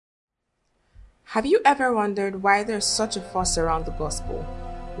Have you ever wondered why there's such a fuss around the gospel?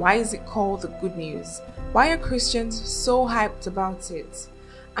 Why is it called the good news? Why are Christians so hyped about it?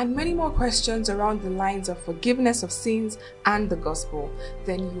 And many more questions around the lines of forgiveness of sins and the gospel,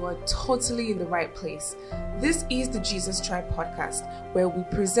 then you are totally in the right place. This is the Jesus Tribe podcast, where we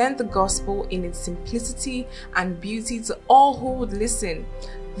present the gospel in its simplicity and beauty to all who would listen.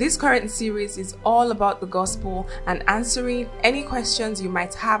 This current series is all about the gospel and answering any questions you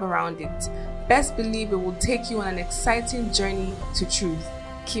might have around it. Best believe it will take you on an exciting journey to truth.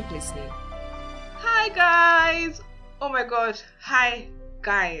 Keep listening. Hi guys! Oh my god, hi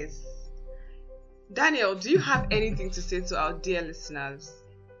guys. Daniel, do you have anything to say to our dear listeners?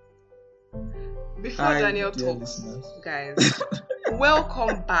 Before Hi, Daniel dear talks, listeners. guys,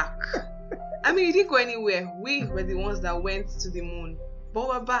 welcome back. I mean, you didn't go anywhere. We were the ones that went to the moon, but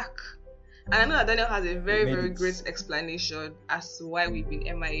we're back. And I know that Daniel has a very, made very it. great explanation as to why we've been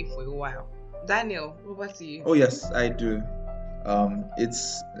MIA for a while. Daniel, over to you. Oh yes, I do.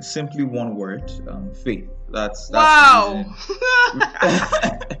 It's simply one word, faith. That's Wow! the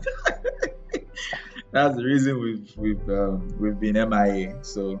reason. That's the reason we've been MIA.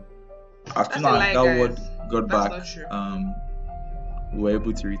 So after That's a lie, that guys. word got That's back, not true. we were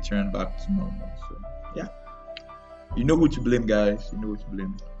able to return back to normal. So yeah, you know who to blame, guys. You know who to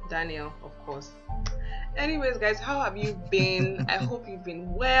blame. Daniel, of course. Anyways, guys, how have you been? I hope you've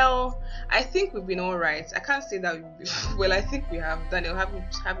been well. I think we've been all right. I can't say that we've been well. I think we have. Daniel,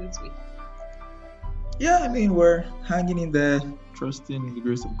 haven't we? Yeah, I mean we're hanging in there, trusting in the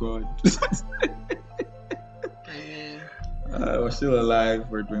grace of God. I mean, We're still alive.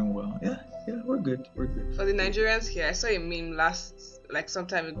 We're doing well. Yeah, we're good. We're good. for the Nigerians here, I saw a meme some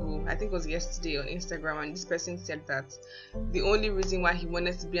time ago. I think it was yesterday on Instagram, and this person said that the only reason why he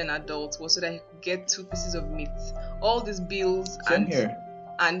wanted to be an adult was so that he could get 2 pieces of meat. All these bills Same here.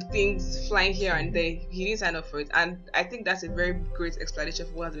 and things flying here and there, he didn't sign up for it. And I think that's a very great explanation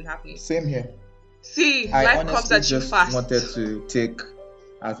for what has been happening. Same here. See, I life comes honestly at you just fast. wanted to take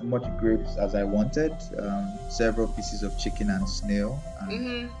as much grapes as I wanted, several pieces of chicken and snail.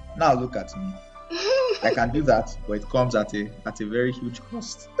 And now look at me. I can do that, but it comes at a very huge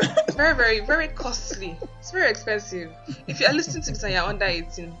cost. It's very, very, very costly. It's very expensive. If you are listening to this and you're under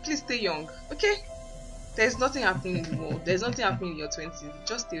 18, please stay young, okay? There's nothing happening in the world. There's nothing happening in your 20s.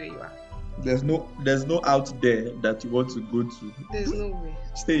 Just stay where you are. There's no out there that you want to go to. There's no way.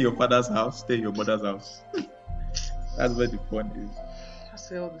 Stay in your father's house. Stay in your mother's house. That's where the fun is. That's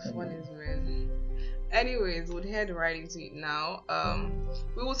where all the fun is, man. Anyways, we'll head right into it now.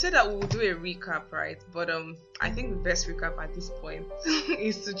 We will say that we will do a recap, right? But I think the best recap at this point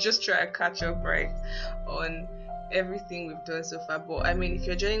is to just try to catch up, right, on everything we've done so far. But I mean, if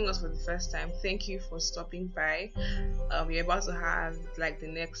you're joining us for the first time, thank you for stopping by. We're about to have like the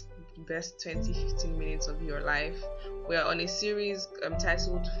next best 20-15 minutes of your life. We're on a series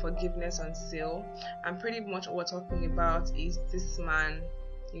titled Forgiveness on Sale, and pretty much what we're talking about is this man,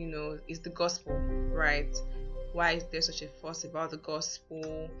 is the gospel, right? Why is there such a fuss about the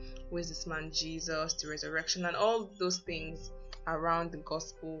gospel? Who is this man Jesus, the resurrection, and all those things around the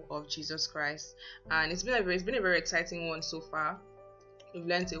gospel of Jesus Christ? And it's been a very exciting one so far. We've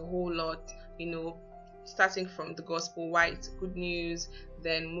learned a whole lot, starting from the gospel, why it's good news,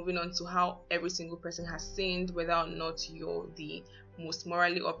 then moving on to how every single person has sinned, whether or not you're the most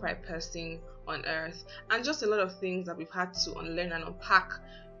morally upright person on earth, and just a lot of things that we've had to unlearn and unpack,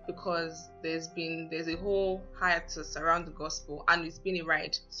 because there's a whole hiatus around the gospel, and it's been a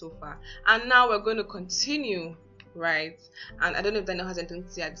ride so far, and now we're going to continue, right? And I don't know if Daniel has anything to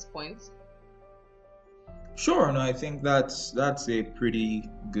say at this point. Sure, no, I think that's a pretty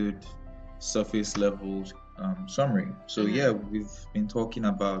good surface level summary. So yeah, we've been talking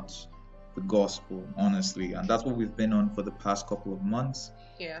about the gospel, honestly, and that's what we've been on for the past couple of months.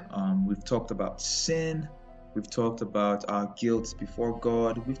 Yeah. We've talked about sin. We've talked about our guilt before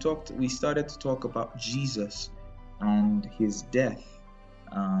God. We started to talk about Jesus and his death.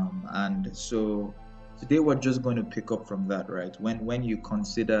 And so today we're just going to pick up from that, right? When you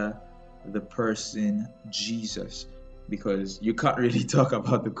consider the person Jesus, because you can't really talk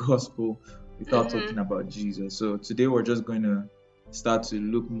about the gospel without talking about Jesus. So today we're just going to start to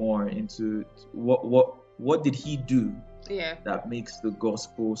look more into what did he do that makes the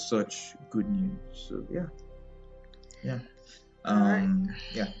gospel such good news. So yeah. All right.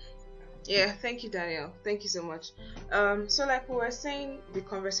 Yeah. Yeah, thank you, Daniel. Thank you so much. So like we were saying, the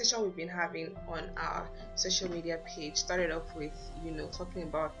conversation we've been having on our social media page started off with, talking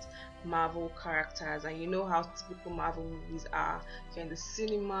about Marvel characters, and you know how typical Marvel movies are. You're in the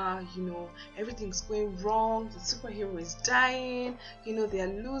cinema, everything's going wrong, the superhero is dying, they are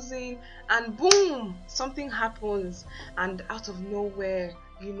losing, and boom, something happens, and out of nowhere,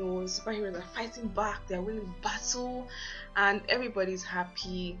 superheroes are fighting back, they're winning the battle, and everybody's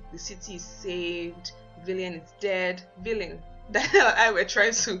happy. The city is saved. Villain is dead. Villain. Daniel and I were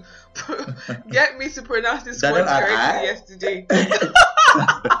trying to get me to pronounce this Daniel word and correctly I? yesterday.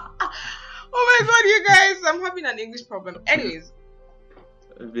 Oh my god, you guys! I'm having an English problem. Anyways,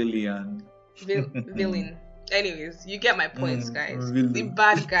 Villain. villain. Anyways, you get my points, guys. The Villain.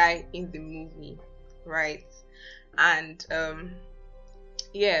 bad guy in the movie, right? And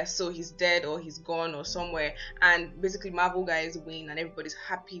yeah, so he's dead or he's gone or somewhere, and basically Marvel guys win and everybody's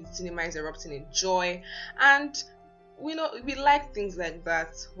happy, the cinema is erupting in joy, and we like things like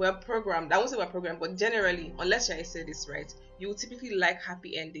that. We're programmed, I won't say we're programmed, but generally, unless I say this right, you will typically like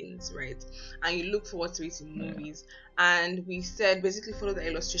happy endings, right? And you look forward to it in movies. And we said, basically follow the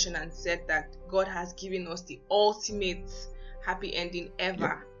illustration and said that God has given us the ultimate happy ending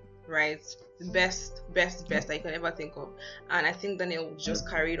ever, right? The best that you can ever think of. And I think Daniel just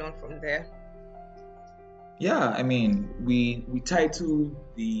carried on from there. Yeah, I mean, we titled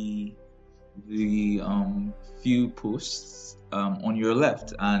the few posts on your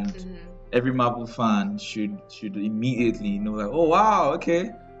left, and every Marvel fan should immediately know, like, oh wow,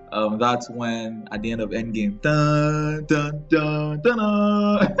 okay, that's when at the end of Endgame, dun dun dun dun,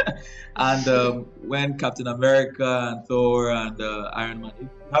 dun. And when Captain America and Thor and Iron Man. If you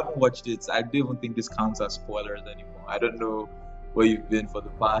haven't watched it, I don't even think this counts as spoilers anymore. I don't know where you've been for the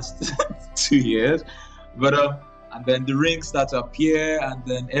past 2 years, but and then the rings start to appear, and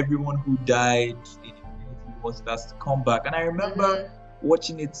then everyone who died in Infinity War starts to come back. And I remember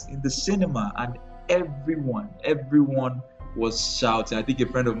watching it in the cinema, and everyone was shouting. I think a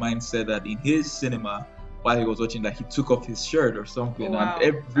friend of mine said that in his cinema, while he was watching, that he took off his shirt or something, Wow, and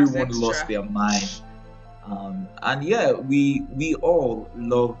everyone lost their mind. And yeah, we all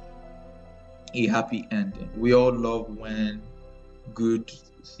love a happy ending. We all love when good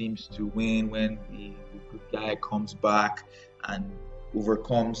seems to win, when the good guy comes back and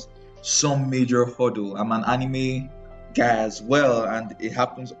overcomes some major hurdle. I'm an anime guy as well, and it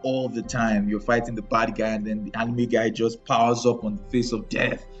happens all the time. You're fighting the bad guy, and then the anime guy just powers up on the face of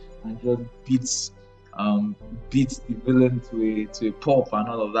death and just beats the villain to a pulp and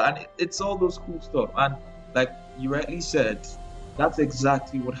all of that. And it's all those cool stuff. And like you rightly said, that's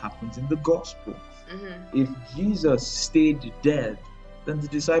exactly what happens in the gospel. If Jesus stayed dead, then the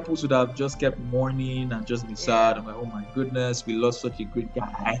disciples would have just kept mourning and just be sad. I'm like, oh my goodness, we lost such a great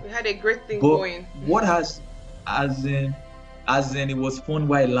guy. We had a great thing going. What has, as in it was fun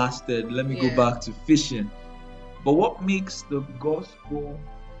while it lasted. Let me go back to fishing. But what makes the gospel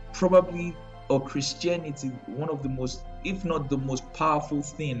probably, or Christianity, one of the most, if not the most powerful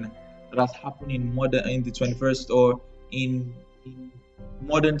thing that has happened in the 21st or in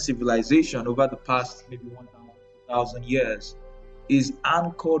modern civilization over the past maybe 1,000 years, is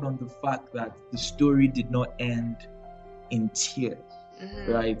anchored on the fact that the story did not end in tears,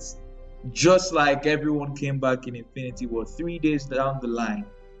 right? Just like everyone came back in Infinity War, 3 days down the line,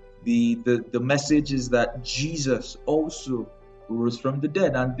 the message is that Jesus also rose from the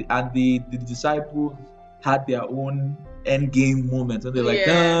dead, and the disciples had their own end game moment, and they're like,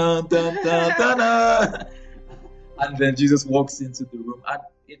 dun, dun, dun, dun, dun. And then Jesus walks into the room, and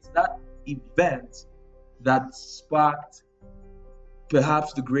it's that event that sparked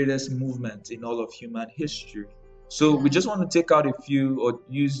perhaps the greatest movement in all of human history. So we just want to take out a few, or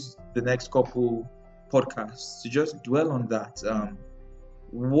use the next couple podcasts to just dwell on that.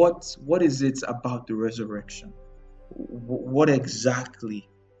 What is it about the resurrection? What exactly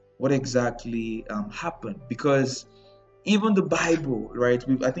happened? Because even the Bible, right?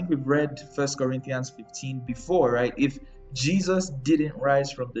 I think we've read 1 Corinthians 15 before, right? If Jesus didn't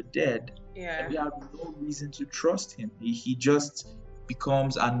rise from the dead, we have no reason to trust him. He just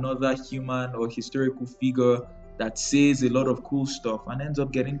becomes another human or historical figure that says a lot of cool stuff and ends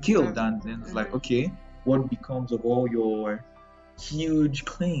up getting killed. And then it's like, okay, what becomes of all your huge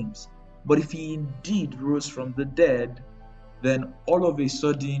claims? But if he indeed rose from the dead, then all of a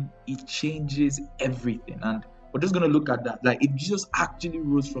sudden it changes everything. And we're just going to look at that. Like, if Jesus actually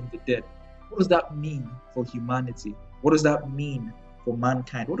rose from the dead, what does that mean for humanity? What does that mean for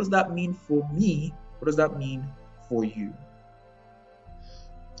mankind? What does that mean for me? What does that mean for you?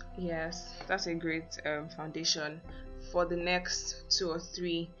 Yes, that's a great foundation for the next 2 or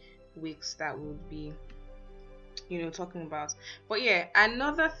 3 weeks that we'll be, talking about. But yeah,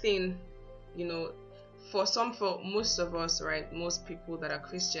 another thing, for most of us, right, most people that are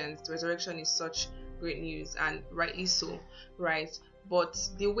Christians, the resurrection is such great news, and rightly so, right? But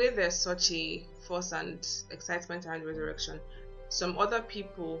the way there's such a fuss and excitement around the resurrection, some other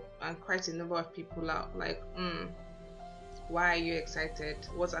people, and quite a number of people, are like, why are you excited?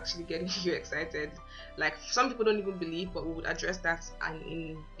 What's actually getting you excited? Like, some people don't even believe, but we would address that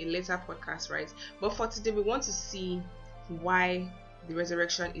in a later podcast, right? But for today, we want to see why the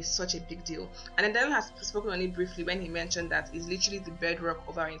resurrection is such a big deal. And then Daniel has spoken on it briefly when he mentioned that it's literally the bedrock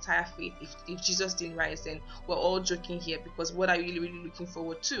of our entire faith. If Jesus didn't rise, then we're all joking here, because what are you really looking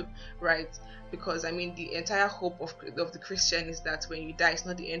forward to, right? Because I mean, the entire hope of the Christian is that when you die, it's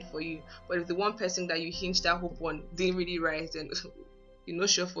not the end for you. But if the one person that you hinge that hope on didn't really rise, then you're not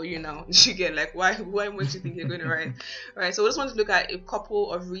sure for you now. You get, like, why won't you think you're going to rise? Right. So we just want to look at a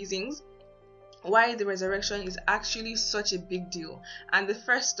couple of reasons why the resurrection is actually such a big deal. And the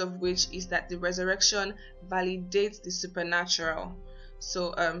first of which is that the resurrection validates the supernatural.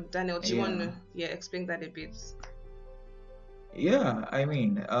 So Daniel, do you want to explain that a bit? Yeah, I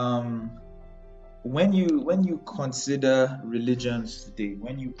mean, when you consider religions today,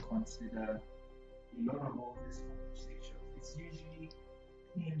 when you consider a lot of all these conversations, it's usually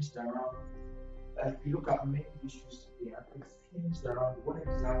hinged around, if you look at many issues today, it's hinged around what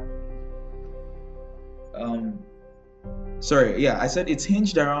exactly I said it's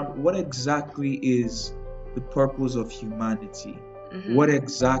hinged around what exactly is the purpose of humanity. Mm-hmm. What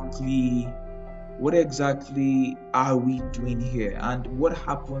exactly are we doing here, and what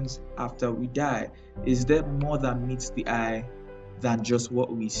happens after we die? Is there more that meets the eye than just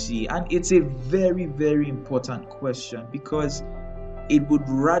what we see? And it's a very, very important question, because it would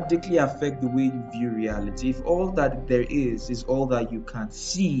radically affect the way you view reality. If all that there is all that you can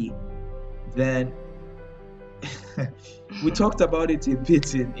see, then we talked about it a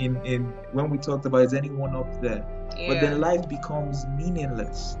bit in when we talked about, is anyone up there? But then life becomes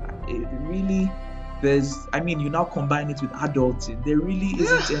meaningless. It really, you now combine it with adulting. There really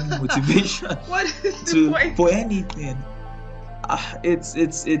isn't any motivation for anything.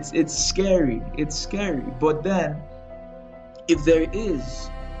 It's scary. It's scary. But then, if there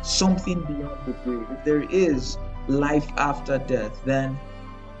is something beyond the grave, if there is life after death, then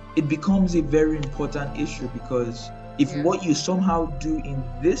it becomes a very important issue, because if what you somehow do in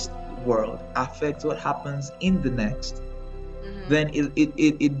this world affects what happens in the next, then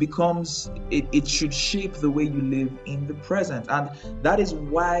it becomes, it should shape the way you live in the present. And that is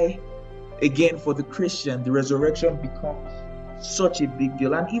why, again, for the Christian, the resurrection becomes such a big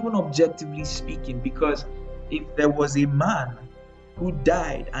deal. And even objectively speaking, because if there was a man who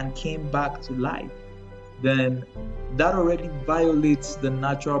died and came back to life, then that already violates the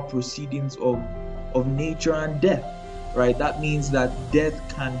natural proceedings of nature and death, right? That means that death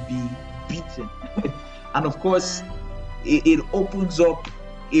can be beaten. And of course, it opens up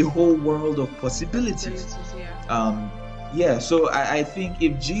a whole world of possibilities. So I think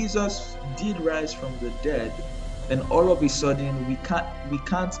if Jesus did rise from the dead, then all of a sudden we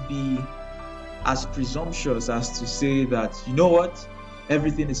can't be as presumptuous as to say that, you know what,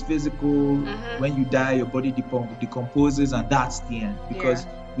 everything is physical. When you die, your body decomposes, and that's the end. Because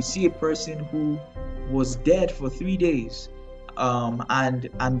we see a person who was dead for 3 days, and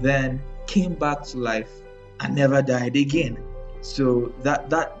then came back to life and never died again. So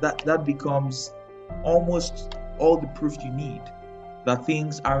that becomes almost all the proof you need that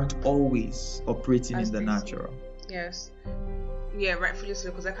things aren't always operating in the natural. Yes. Yeah, rightfully so,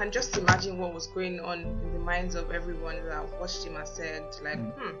 because I can just imagine what was going on in the minds of everyone that watched him and said, like,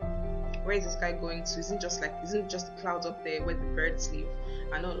 where is this guy going to? Isn't just the clouds up there where the birds live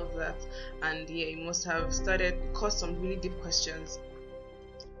and all of that? And it must have caused some really deep questions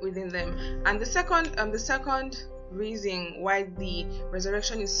within them. And the second reason why the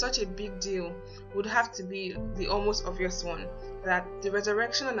resurrection is such a big deal would have to be the almost obvious one, that the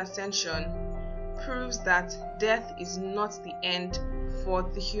resurrection and ascension proves that death is not the end for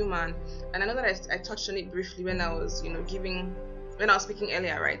the human. And I know that I touched on it briefly when I was speaking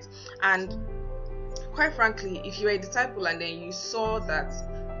earlier, right? And quite frankly, if you were a disciple and then you saw that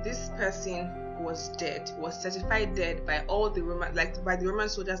this person was dead, was certified dead by all the by the Roman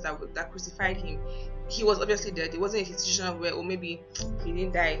soldiers that crucified him, he was obviously dead. It wasn't a situation where, maybe he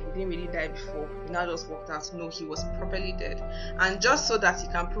didn't really die before, he now just walked out. No, he was properly dead. And just so that he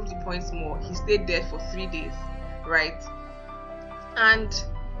can prove the point more, he stayed dead for 3 days, right? And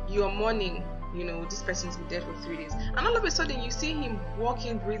you're mourning, this person's been dead for 3 days, and all of a sudden you see him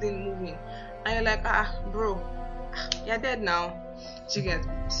walking, breathing, moving, and you're like, bro, you're dead now. Do you get?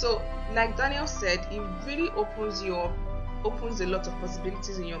 So, like Daniel said, it really opens a lot of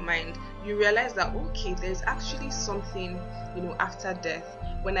possibilities in your mind. You realize that okay, there's actually something, after death.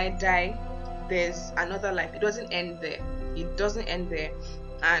 When I die, there's another life. It doesn't end there. It doesn't end there.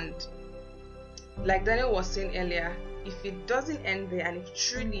 And like Daniel was saying earlier, if it doesn't end there, and if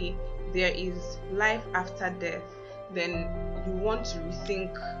truly there is life after death, then you want to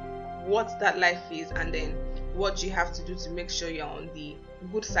rethink what that life is, and then what you have to do to make sure you're on the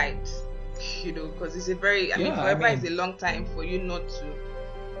good side, because it's a very, forever is a long time for you not to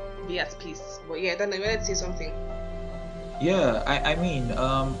be at peace. But yeah, then I wanted to say something. Yeah,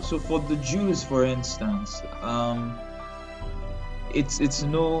 so for the Jews, for instance, it's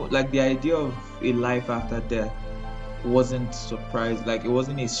no, like, the idea of a life after death wasn't surprised, like it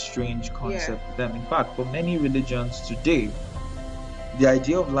wasn't a strange concept to them. In fact, for many religions today, the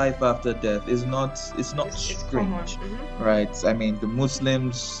idea of life after death is not strange, right? The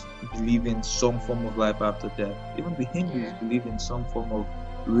Muslims believe in some form of life after death. Even the Hindus believe in some form of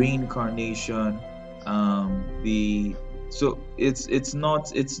reincarnation. So it's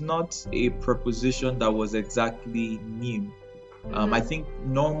not a proposition that was exactly new. I think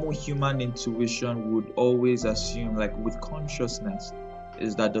normal human intuition would always assume, like with consciousness,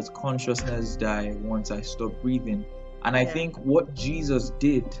 is that does consciousness die once I stop breathing? And I think what Jesus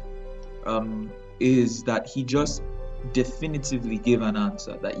did is that he just definitively gave an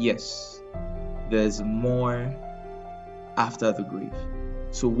answer that yes, there's more after the grave.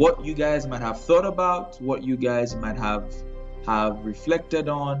 So what you guys might have thought about, what you guys might have reflected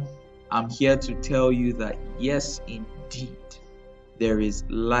on, I'm here to tell you that yes, indeed, there is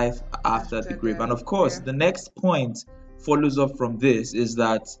life after the grave. And of course, the next point follows up from this is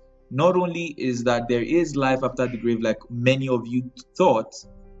that not only is that there is life after the grave, like many of you thought,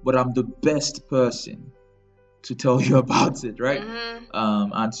 but I'm the best person to tell you about it, right?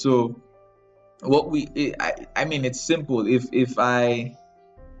 And so what it's simple. If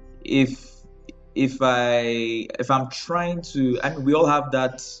I'm trying to, we all have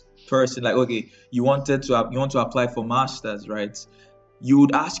that person, like, okay, you want to apply for masters, right? You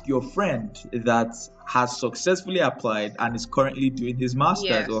would ask your friend that has successfully applied and is currently doing his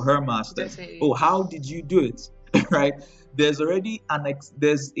master's or her master's. Definitely. Oh, how did you do it? Right? There's already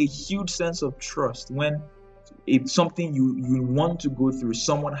there's a huge sense of trust when it's something you want to go through,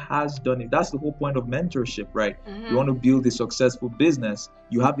 someone has done it. That's the whole point of mentorship, right? You want to build a successful business,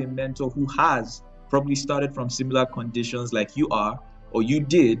 you have a mentor who has probably started from similar conditions like you are, or you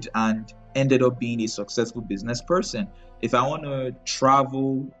did, and ended up being a successful business person. If I want to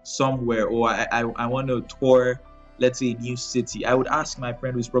travel somewhere, or I want to tour, let's say, a new city, I would ask my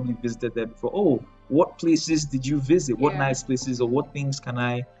friend who's probably visited there before, oh, what places did you visit? What nice places, or what things can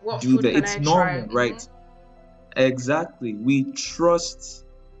I do there? It's normal, right? Exactly. We trust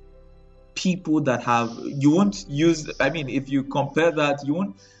people that have, you won't use, if you compare that,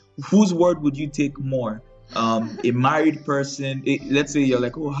 whose word would you take more? A married person, let's say you're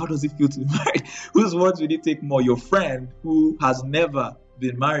like, oh, how does it feel to be married? Whose words would you take more? Your friend who has never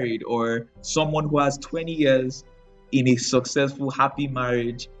been married, or someone who has 20 years in a successful, happy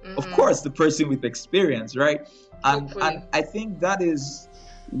marriage? Of course, the person with experience, right? And I think that is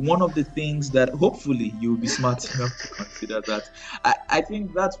one of the things that hopefully you'll be smart enough to consider that. I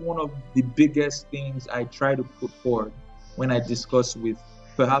think that's one of the biggest things I try to put forward when I discuss with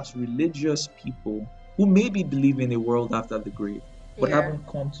perhaps religious people who maybe believe in a world after the grave, but haven't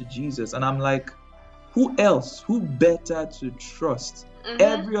come to Jesus. And I'm like, who else? Who better to trust?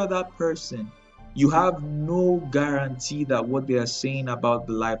 Every other person, you have no guarantee that what they are saying about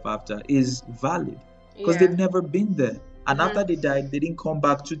the life after is valid, because they've never been there. And after they died, they didn't come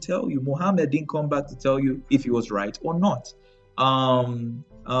back to tell you. Muhammad didn't come back to tell you if he was right or not.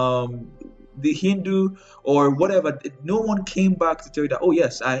 The Hindu or whatever, no one came back to tell you that, oh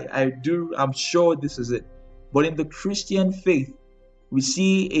yes, I'm sure this is it. But in the Christian faith, we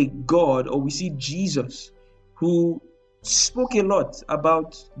see a God, or we see Jesus, who spoke a lot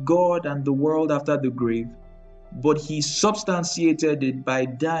about God and the world after the grave, but he substantiated it by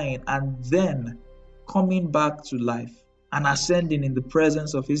dying and then coming back to life and ascending in the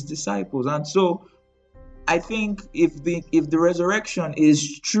presence of his disciples. And so I think if the resurrection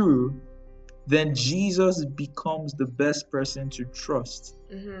is true, then Jesus becomes the best person to trust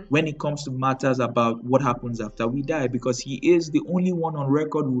when it comes to matters about what happens after we die, because he is the only one on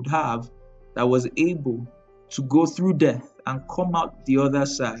record we would have that was able to go through death and come out the other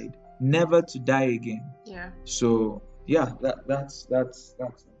side, never to die again. So that's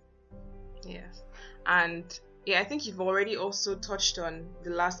yes. And I think you've already also touched on the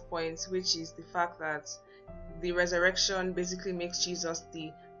last point, which is the fact that the resurrection basically makes Jesus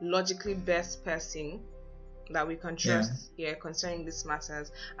the logically best person that we can trust concerning these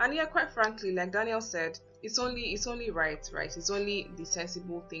matters. And quite frankly, like Daniel said, it's only right. It's only the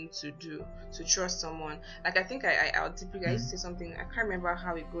sensible thing to do, to trust someone. Like I think I used to say something, I can't remember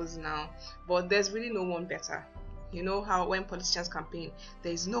how it goes now, but there's really no one better. You know how when politicians campaign,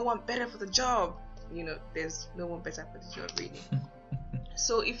 there's no one better for the job. There's no one better for the job, really.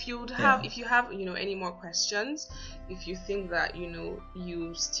 So if you have any more questions, if you think that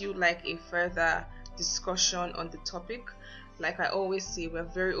you still like a further discussion on the topic, like I always say, we're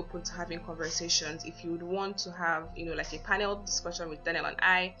very open to having conversations. If you would want to have like a panel discussion with Daniel and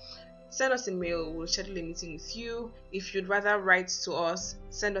I, send us a mail. We'll schedule a meeting with you. If you'd rather write to us,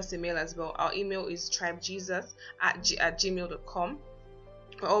 send us a mail as well. Our email is tribejesus@gmail.com.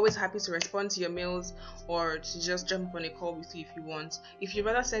 We're always happy to respond to your mails or to just jump on a call with you if you want. If you'd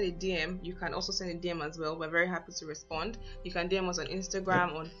rather send a DM, you can also send a DM as well. We're very happy to respond. You can DM us on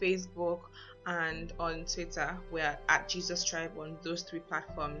Instagram, on Facebook, and on Twitter. We're at Jesus Tribe on those 3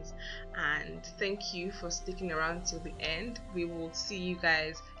 platforms. And thank you for sticking around till the end. We will see you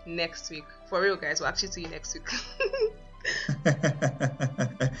guys next week. For real, guys, we'll actually see you next week.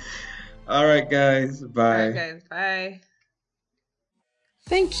 All right, guys. Bye. All right, guys. Bye.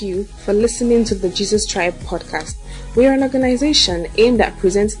 Thank you for listening to the Jesus Tribe podcast. We are an organization aimed at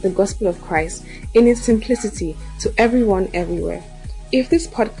presenting the gospel of Christ in its simplicity to everyone everywhere. If this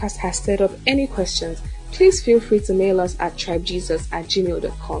podcast has stirred up any questions, please feel free to mail us at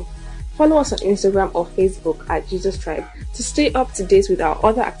tribejesus@gmail.com. Follow us on Instagram or Facebook at Jesus Tribe to stay up to date with our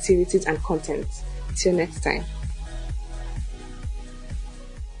other activities and content. Till next time.